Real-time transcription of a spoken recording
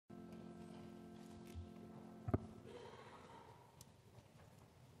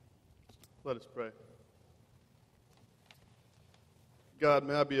Let us pray. God,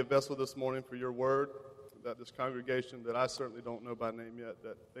 may I be a vessel this morning for your word, that this congregation that I certainly don't know by name yet,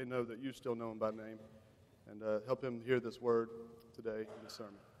 that they know that you still know them by name, and help them hear this word today in the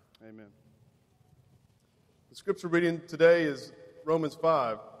sermon. Amen. The scripture reading today is Romans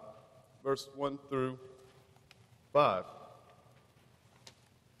 5, verse 1 through 5.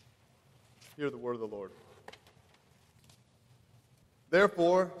 Hear the word of the Lord.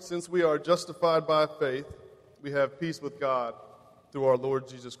 Therefore, since we are justified by faith, we have peace with God through our Lord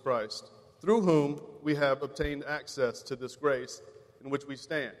Jesus Christ, through whom we have obtained access to this grace in which we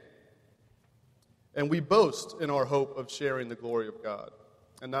stand. And we boast in our hope of sharing the glory of God.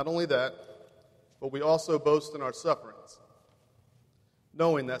 And not only that, but we also boast in our sufferings,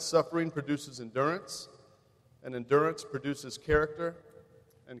 knowing that suffering produces endurance, and endurance produces character,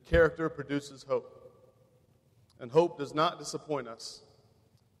 and character produces hope. And hope does not disappoint us,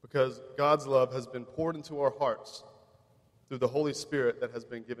 because God's love has been poured into our hearts through the Holy Spirit that has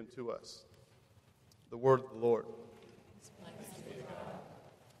been given to us. The word of the Lord.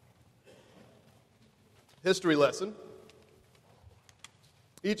 History lesson.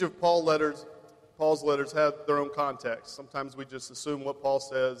 Each of Paul's letters have their own context. Sometimes we just assume what Paul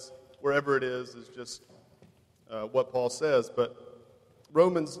says, wherever it is just what Paul says, but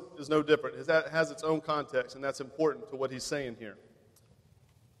Romans is no different. It has its own context, and that's important to what he's saying here.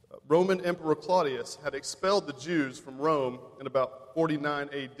 Roman Emperor Claudius had expelled the Jews from Rome in about 49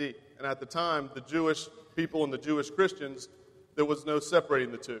 AD. And at the time, the Jewish people and the Jewish Christians, there was no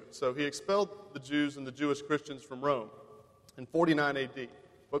separating the two. So he expelled the Jews and the Jewish Christians from Rome in 49 AD.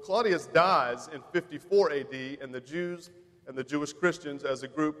 But Claudius dies in 54 AD, and the Jews and the Jewish Christians as a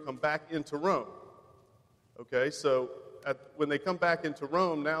group come back into Rome. Okay, so when they come back into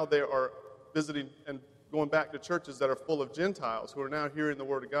Rome, now they are visiting and going back to churches that are full of Gentiles who are now hearing the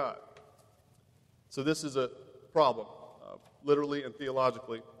Word of God. So this is a problem, literally and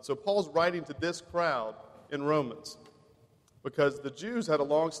theologically. So Paul's writing to this crowd in Romans because the Jews had a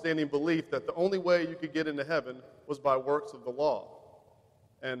long-standing belief that the only way you could get into heaven was by works of the law.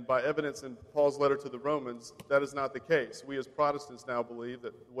 And by evidence in Paul's letter to the Romans, that is not the case. We as Protestants now believe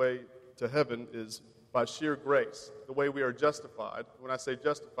that the way to heaven is by sheer grace, the way we are justified. When I say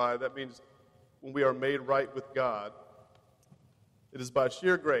justified, that means when we are made right with God. It is by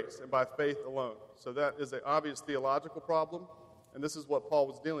sheer grace and by faith alone. So that is an obvious theological problem, and this is what Paul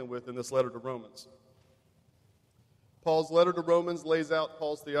was dealing with in this letter to Romans. Paul's letter to Romans lays out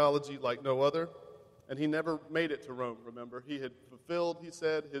Paul's theology like no other, and he never made it to Rome, remember. He had fulfilled, he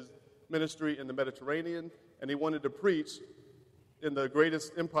said, his ministry in the Mediterranean, and he wanted to preach in the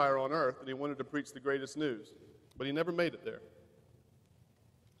greatest empire on earth, and he wanted to preach the greatest news. But he never made it there.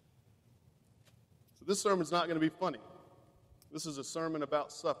 So this sermon's not going to be funny. This is a sermon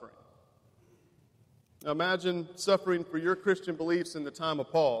about suffering. Now imagine suffering for your Christian beliefs in the time of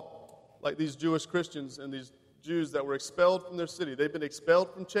Paul, like these Jewish Christians and these Jews that were expelled from their city. They've been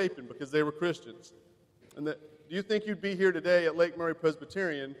expelled from Chapin because they were Christians. And do you think you'd be here today at Lake Murray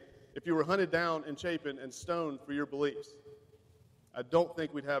Presbyterian if you were hunted down in Chapin and stoned for your beliefs? I don't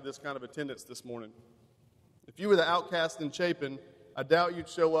think we'd have this kind of attendance this morning. If you were the outcast in Chapin, I doubt you'd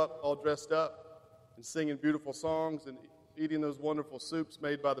show up all dressed up and singing beautiful songs and eating those wonderful soups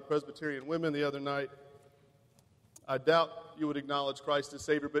made by the Presbyterian women the other night. I doubt you would acknowledge Christ as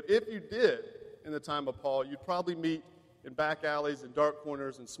Savior, but if you did in the time of Paul, you'd probably meet in back alleys and dark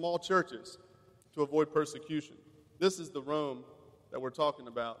corners and small churches to avoid persecution. This is the Rome that we're talking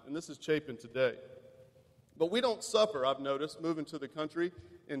about, and this is Chapin today. But we don't suffer, I've noticed, moving to the country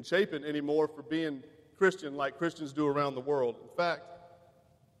in Chapin anymore for being Christian like Christians do around the world. In fact,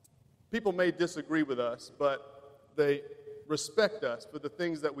 people may disagree with us, but they respect us for the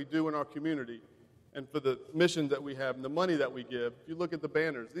things that we do in our community and for the mission that we have and the money that we give. If you look at the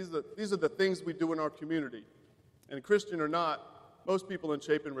banners, these are the things we do in our community. And Christian or not, most people in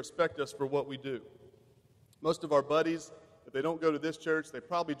Chapin respect us for what we do. Most of our buddies, if they don't go to this church, they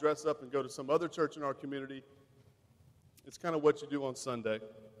probably dress up and go to some other church in our community. It's kind of what you do on Sunday.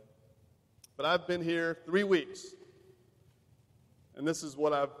 But I've been here 3 weeks, and this is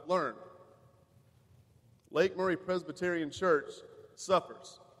what I've learned. Lake Murray Presbyterian Church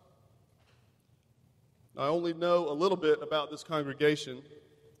suffers. I only know a little bit about this congregation,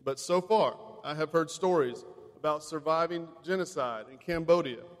 but so far I have heard stories about surviving genocide in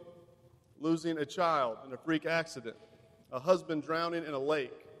Cambodia, losing a child in a freak accident, a husband drowning in a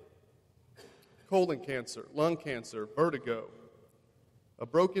lake, colon cancer, lung cancer, vertigo, a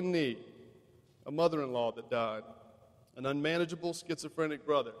broken knee, a mother-in-law that died, an unmanageable schizophrenic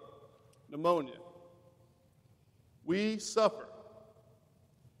brother, pneumonia. We suffer.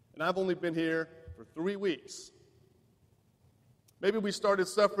 And and I've only been here for 3 weeks. Maybe we started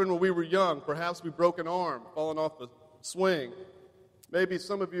suffering when we were young. Perhaps we broke an arm, falling off a swing. Maybe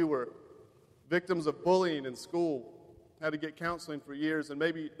some of you were victims of bullying in school, had to get counseling for years, and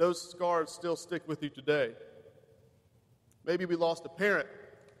maybe those scars still stick with you today. Maybe we lost a parent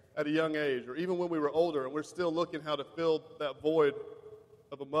at a young age, or even when we were older, and we're still looking how to fill that void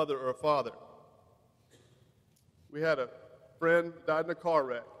of a mother or a father. We had a friend died in a car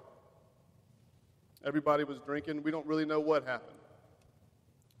wreck. Everybody was drinking. We don't really know what happened.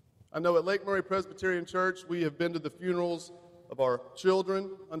 I know at Lake Murray Presbyterian Church, we have been to the funerals of our children,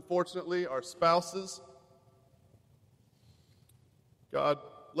 unfortunately, our spouses.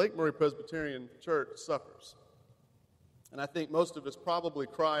 Lake Murray Presbyterian Church suffers. And I think most of us probably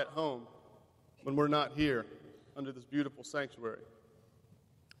cry at home when we're not here under this beautiful sanctuary.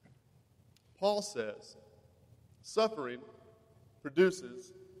 Paul says, suffering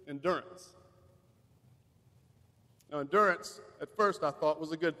produces endurance. Now, endurance, at first I thought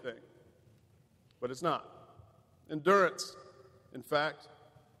was a good thing, but it's not. Endurance, in fact,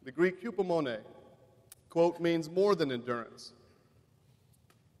 the Greek hupomone, quote, means more than endurance.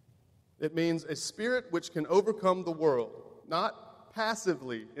 It means a spirit which can overcome the world, not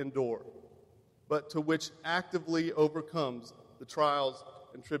passively endure, but to which actively overcomes the trials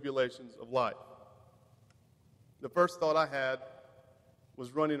and tribulations of life. The first thought I had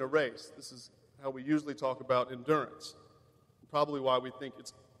was running a race. This is how we usually talk about endurance. Probably why we think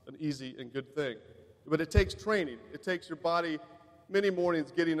it's an easy and good thing. But it takes training. It takes your body many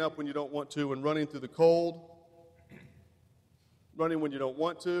mornings getting up when you don't want to and running through the cold, running when you don't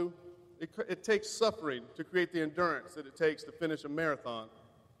want to. It takes suffering to create the endurance that it takes to finish a marathon.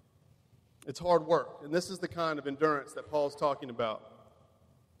 It's hard work, and this is the kind of endurance that Paul's talking about.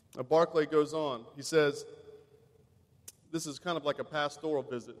 Now, Barclay goes on. He says, this is kind of like a pastoral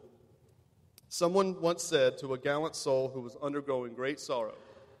visit. Someone once said to a gallant soul who was undergoing great sorrow,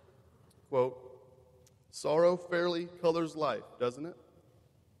 quote, sorrow fairly colors life, doesn't it?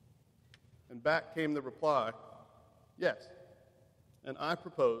 And back came the reply, yes, and I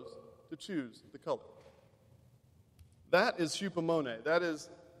propose to choose the color. That is hupomone. That is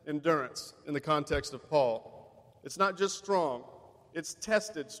endurance in the context of Paul. It's not just strong, it's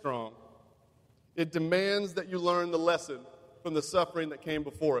tested strong. It demands that you learn the lesson from the suffering that came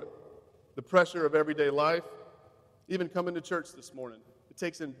before it. The pressure of everyday life, even coming to church this morning. It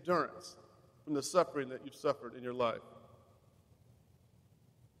takes endurance from the suffering that you've suffered in your life.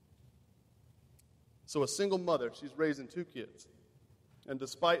 So a single mother, she's raising 2 kids. And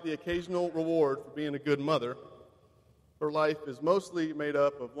despite the occasional reward for being a good mother, her life is mostly made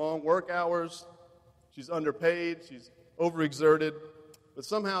up of long work hours. She's underpaid, she's overexerted, but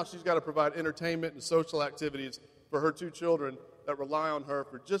somehow she's got to provide entertainment and social activities for her 2 children that rely on her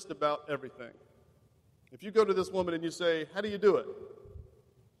for just about everything. If you go to this woman and you say, how do you do it?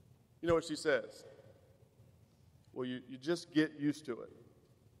 You know what she says? Well, you just get used to it.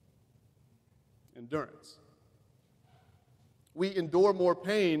 Endurance. We endure more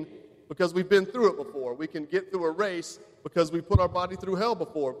pain because we've been through it before. We can get through a race because we put our body through hell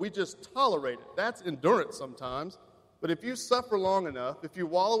before. We just tolerate it. That's endurance sometimes. But if you suffer long enough, if you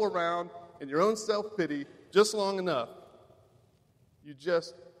wallow around in your own self-pity just long enough, you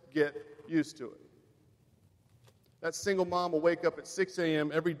just get used to it. That single mom will wake up at 6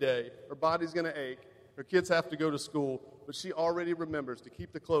 a.m. every day. Her body's going to ache. Her kids have to go to school, but she already remembers to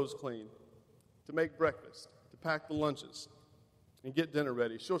keep the clothes clean, to make breakfast, to pack the lunches, and get dinner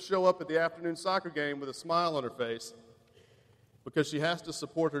ready. She'll show up at the afternoon soccer game with a smile on her face because she has to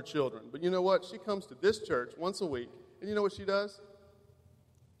support her children. But you know what? She comes to this church once a week, and you know what she does?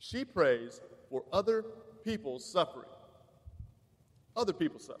 She prays for other people's suffering. Other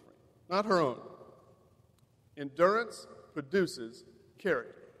people's suffering, not her own. Endurance produces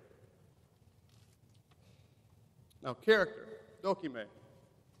character. Now, character, dokime.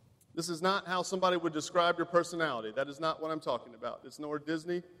 This is not how somebody would describe your personality. That is not what I'm talking about. It's nor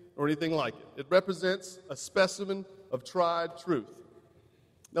Disney or anything like it. It represents a specimen of tried truth.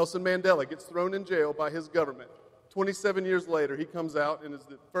 Nelson Mandela gets thrown in jail by his government. 27 years later, he comes out and is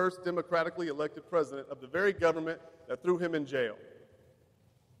the first democratically elected president of the very government that threw him in jail.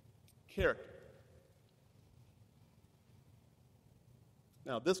 Character.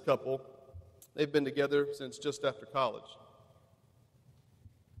 Now, this couple, they've been together since just after college.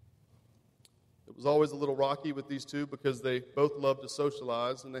 It was always a little rocky with these two because they both loved to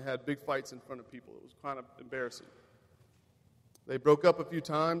socialize and they had big fights in front of people. It was kind of embarrassing. They broke up a few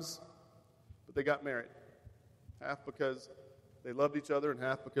times, but they got married. Half because they loved each other and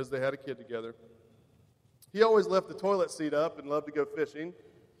half because they had a kid together. He always left the toilet seat up and loved to go fishing.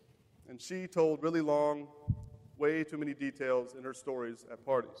 and she told really long, way too many details in her stories at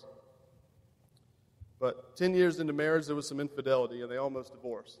parties. But 10 years into marriage, there was some infidelity, and they almost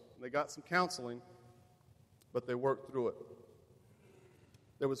divorced. And they got some counseling, but they worked through it.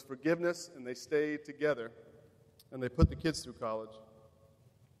 There was forgiveness, and they stayed together, and they put the kids through college.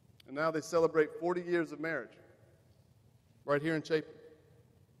 And now they celebrate 40 years of marriage right here in Chapin.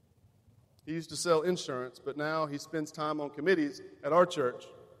 He used to sell insurance, but now he spends time on committees at our church,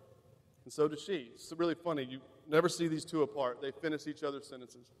 and so does she. It's really funny. You never see these two apart. They finish each other's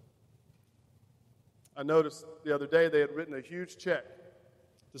sentences. I noticed the other day they had written a huge check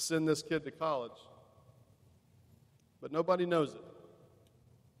to send this kid to college, but nobody knows it.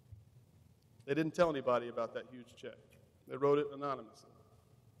 They didn't tell anybody about that huge check. They wrote it anonymously.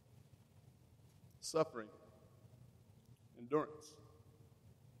 Suffering, endurance,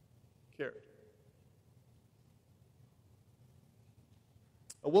 character.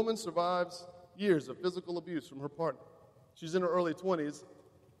 A woman survives years of physical abuse from her partner. She's in her early 20s.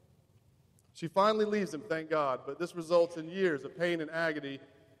 She finally leaves him, thank God, but this results in years of pain and agony.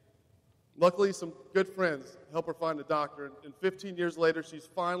 Luckily, some good friends help her find a doctor, and 15 years later, she's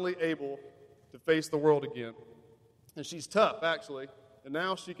finally able to face the world again. And she's tough, actually, and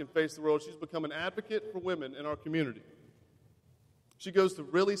now she can face the world. She's become an advocate for women in our community. She goes to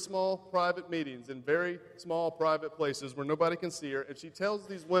really small private meetings in very small private places where nobody can see her, and she tells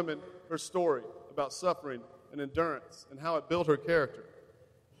these women her story about suffering and endurance and how it built her character.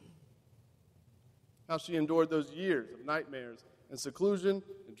 How she endured those years of nightmares and seclusion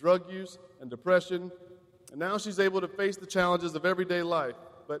and drug use and depression, and now she's able to face the challenges of everyday life.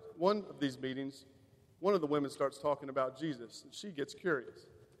 But one of these meetings, one of the women starts talking about Jesus, and she gets curious.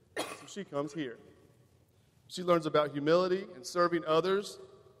 So she comes here. She learns about humility and serving others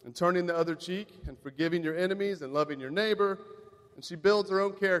and turning the other cheek and forgiving your enemies and loving your neighbor, and she builds her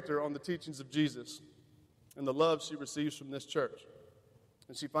own character on the teachings of Jesus and the love she receives from this church.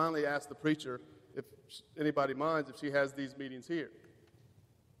 And she finally asks the preacher if anybody minds if she has these meetings here.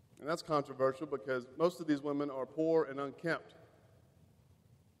 And that's controversial because most of these women are poor and unkempt.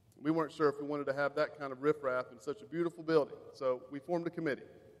 We weren't sure if we wanted to have that kind of riffraff in such a beautiful building, so we formed a committee.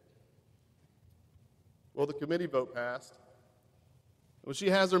 Well, the committee vote passed. Well, she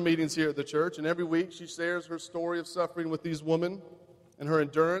has her meetings here at the church, and every week she shares her story of suffering with these women and her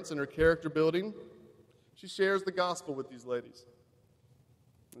endurance and her character building. She shares the gospel with these ladies.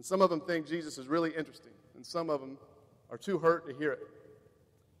 And some of them think Jesus is really interesting, and some of them are too hurt to hear it.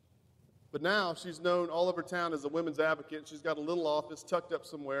 But now she's known all over town as a women's advocate. She's got a little office tucked up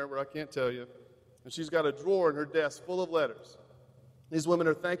somewhere where I can't tell you, and she's got a drawer in her desk full of letters. These women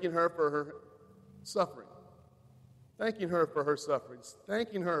are thanking her for her suffering, thanking her for her sufferings,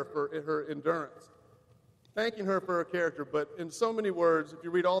 thanking her for her endurance, thanking her for her character. But in so many words, if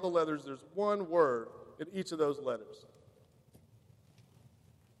you read all the letters, there's one word in each of those letters: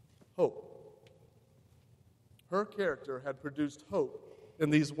 hope. Her character had produced hope in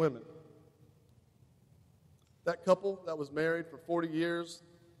these women. That couple that was married for 40 years,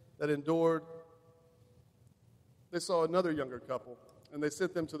 that endured, they saw another younger couple, and they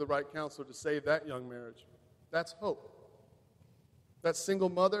sent them to the right counselor to save that young marriage. That's hope. That single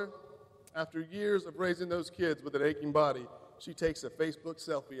mother, after years of raising those kids with an aching body, she takes a Facebook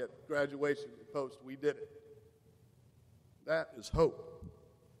selfie at graduation and posts, "We did it." That is hope.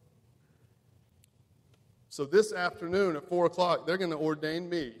 So this afternoon at 4 o'clock, they're going to ordain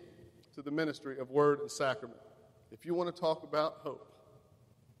me to the ministry of Word and Sacrament. If you want to talk about hope,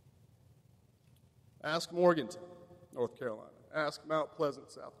 ask Morganton, North Carolina. Ask Mount Pleasant,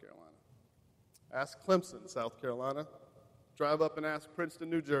 South Carolina. Ask Clemson, South Carolina. Drive up and ask Princeton,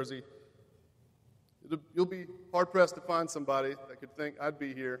 New Jersey. You'll be hard-pressed to find somebody that could think I'd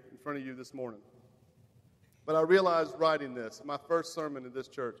be here in front of you this morning. But I realized writing this, my first sermon in this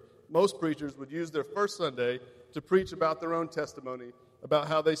church, most preachers would use their first Sunday to preach about their own testimony, about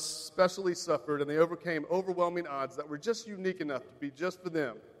how they specially suffered and they overcame overwhelming odds that were just unique enough to be just for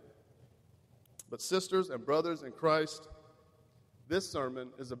them. But sisters and brothers in Christ, this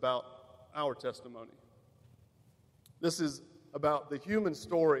sermon is about our testimony. This is about the human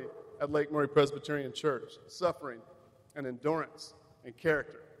story at Lake Murray Presbyterian Church, suffering and endurance and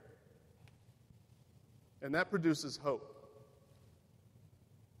character. And that produces hope.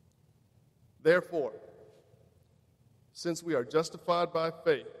 Therefore, since we are justified by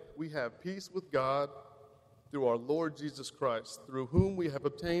faith, we have peace with God through our Lord Jesus Christ, through whom we have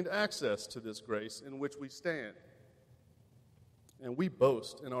obtained access to this grace in which we stand. And we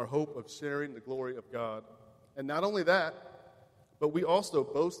boast in our hope of sharing the glory of God. And not only that, but we also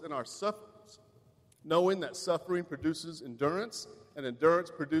boast in our sufferings, knowing that suffering produces endurance, and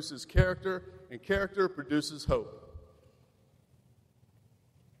endurance produces character, and character produces hope.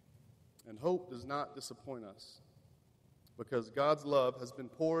 And hope does not disappoint us, because God's love has been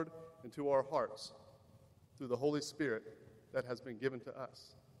poured into our hearts through the Holy Spirit that has been given to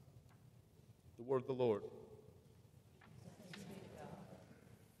us. The word of the Lord.